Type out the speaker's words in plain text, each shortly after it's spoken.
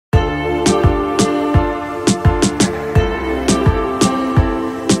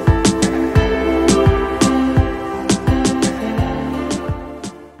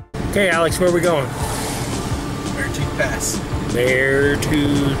Okay, Alex, where are we going? Beartooth Pass.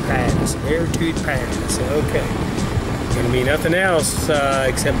 Beartooth Pass. Beartooth Pass. Okay. Gonna be nothing else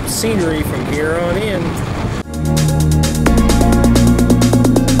except scenery from here on in.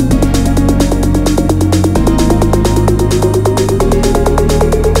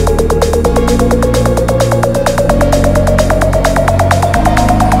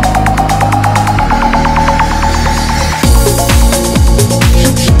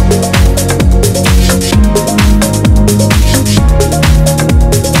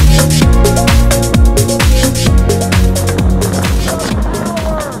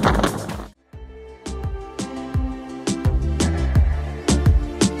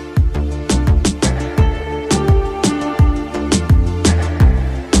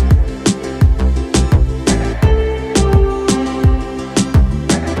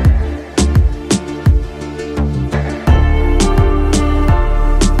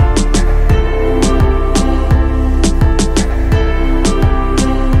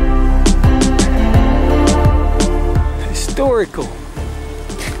 Historical.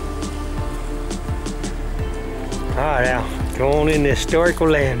 Alright, now going in the historical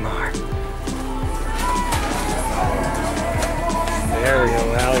landmark. There we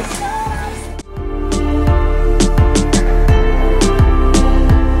go, Alex.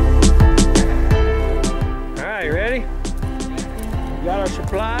 Alright, ready? We got our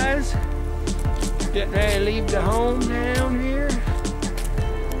supplies. Getting ready to leave the home down here.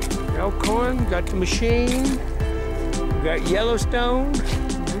 Elkhorn, got the machine. We got Yellowstone.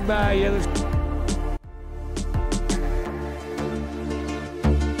 Goodbye, Yellowstone.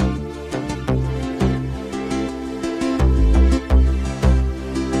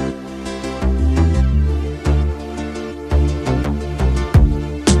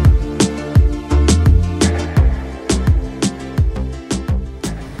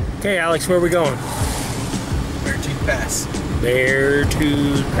 Okay, Alex, where are we going? Beartooth Pass.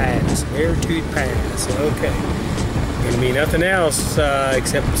 Beartooth Pass. Beartooth Pass. Okay. Gonna be nothing else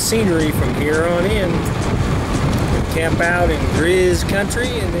except scenery from here on in. We'll camp out in Grizz country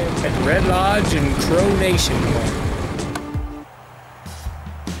and then at Red Lodge and Crow Nation.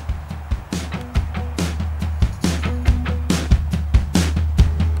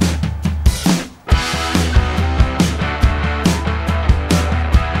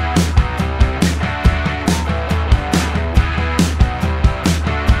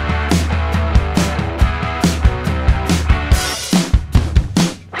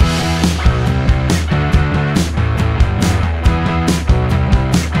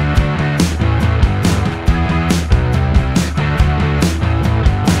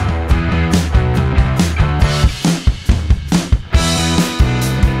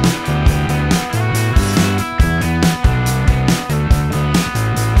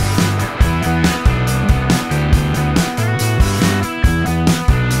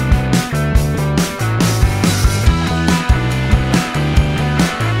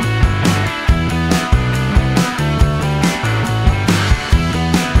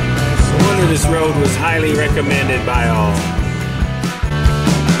 This road was highly recommended by all.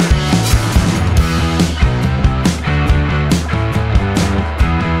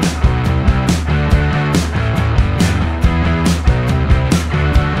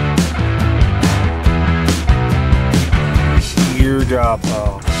 Sheer drop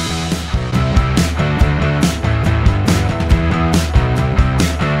off.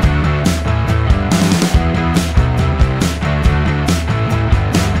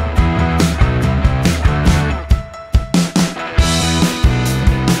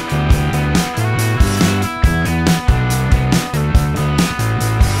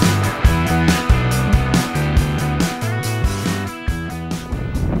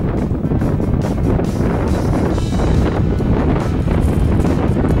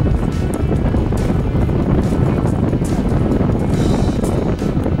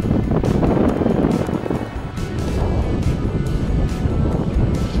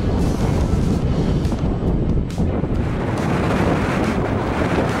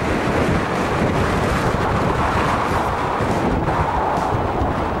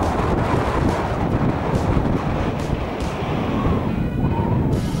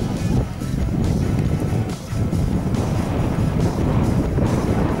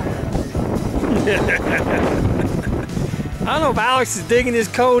 I don't know if Alex is digging this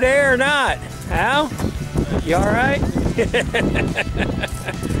cold air or not. Al? You alright?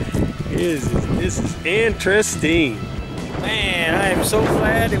 This is interesting. Man, I am so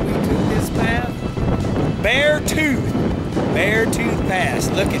glad that we took this path. Beartooth Pass.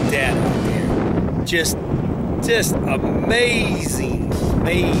 Look at that out there. Just amazing.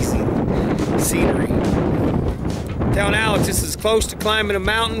 amazing scenery. Telling Alex this is as close to climbing a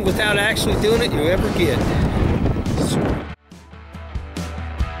mountain without actually doing it you'll ever get.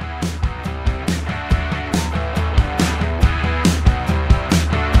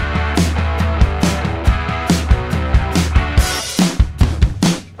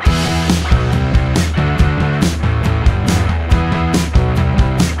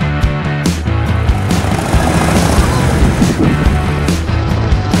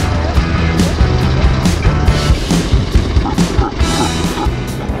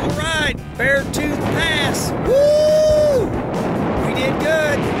 Beartooth Pass. Woo! We did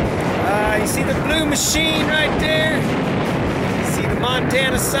good. You see the blue machine right there? You see the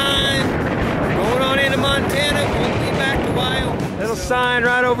Montana sign? Going on into Montana, we'll be back to Wyoming. Little sign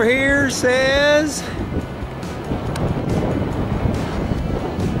right over here says,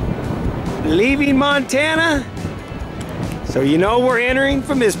 leaving Montana. So you know we're entering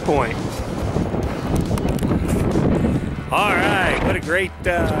from this point. All right, what a great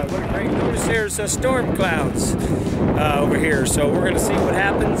notice. There's storm clouds over here, so we're gonna see what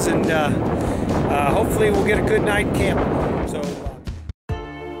happens, and hopefully we'll get a good night camping. So,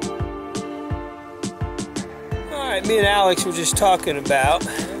 all right, me and Alex were just talking about.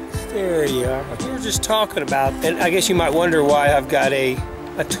 There you are. We were just talking about, and I guess you might wonder why I've got a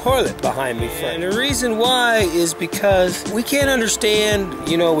toilet behind me. And the reason why is because we can't understand,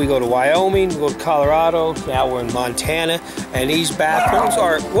 you know, we go to Wyoming, we go to Colorado, now we're in Montana, and these bathrooms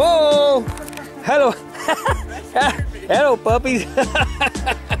are, whoa! Hello! Hello, puppies!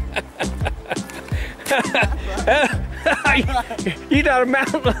 You thought a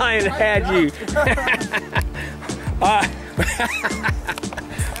mountain lion had you.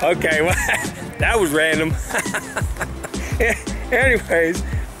 Okay, well, that was random. Anyways,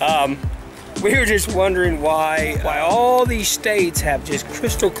 we were just wondering why all these states have just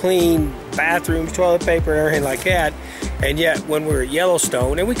crystal clean bathrooms, toilet paper, and everything like that, and yet when we're at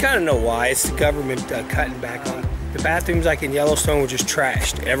Yellowstone, and we kind of know why, it's the government cutting back on the bathrooms. Like in Yellowstone were just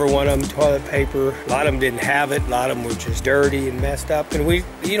trashed. Every one of them toilet paper. A lot of them didn't have it. A lot of them were just dirty and messed up. And we,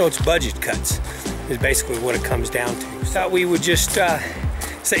 you know, it's budget cuts is basically what it comes down to. Thought we would just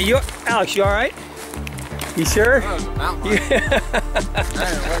say, Alex, you all right? You sure? Yeah.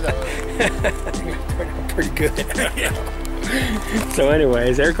 Pretty good. So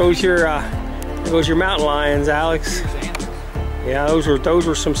anyways, there goes your mountain lions, Alex. Yeah, those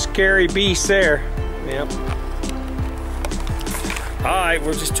were some scary beasts there. Yep. Alright,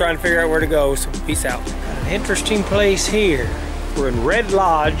 we're just trying to figure out where to go, so peace out. An interesting place here. We're in Red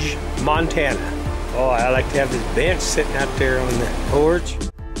Lodge, Montana. Oh, I like to have this bench sitting out there on the porch.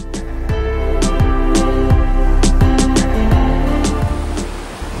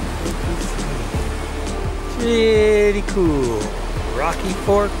 Pretty cool. Rocky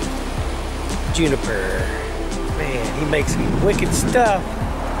Fork juniper. Man, he makes some wicked stuff.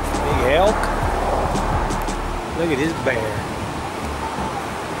 Big elk. Look at his bear.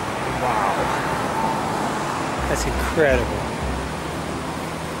 Wow. That's incredible.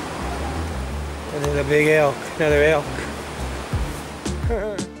 And then a big elk. Another elk.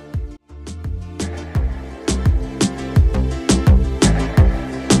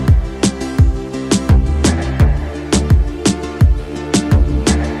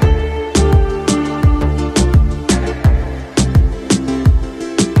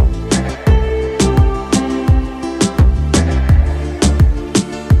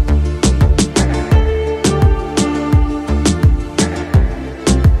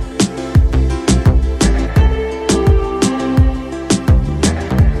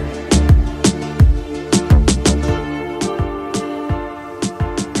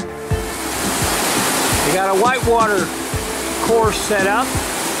 Got a whitewater course set up.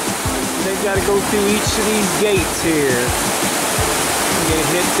 They've got to go through each of these gates here. You're gonna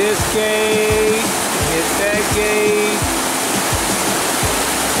hit this gate, hit that gate.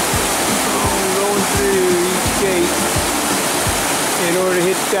 Oh, going through each gate in order to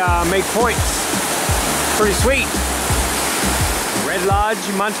hit make points. Pretty sweet. Red Lodge,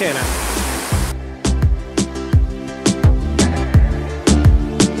 Montana.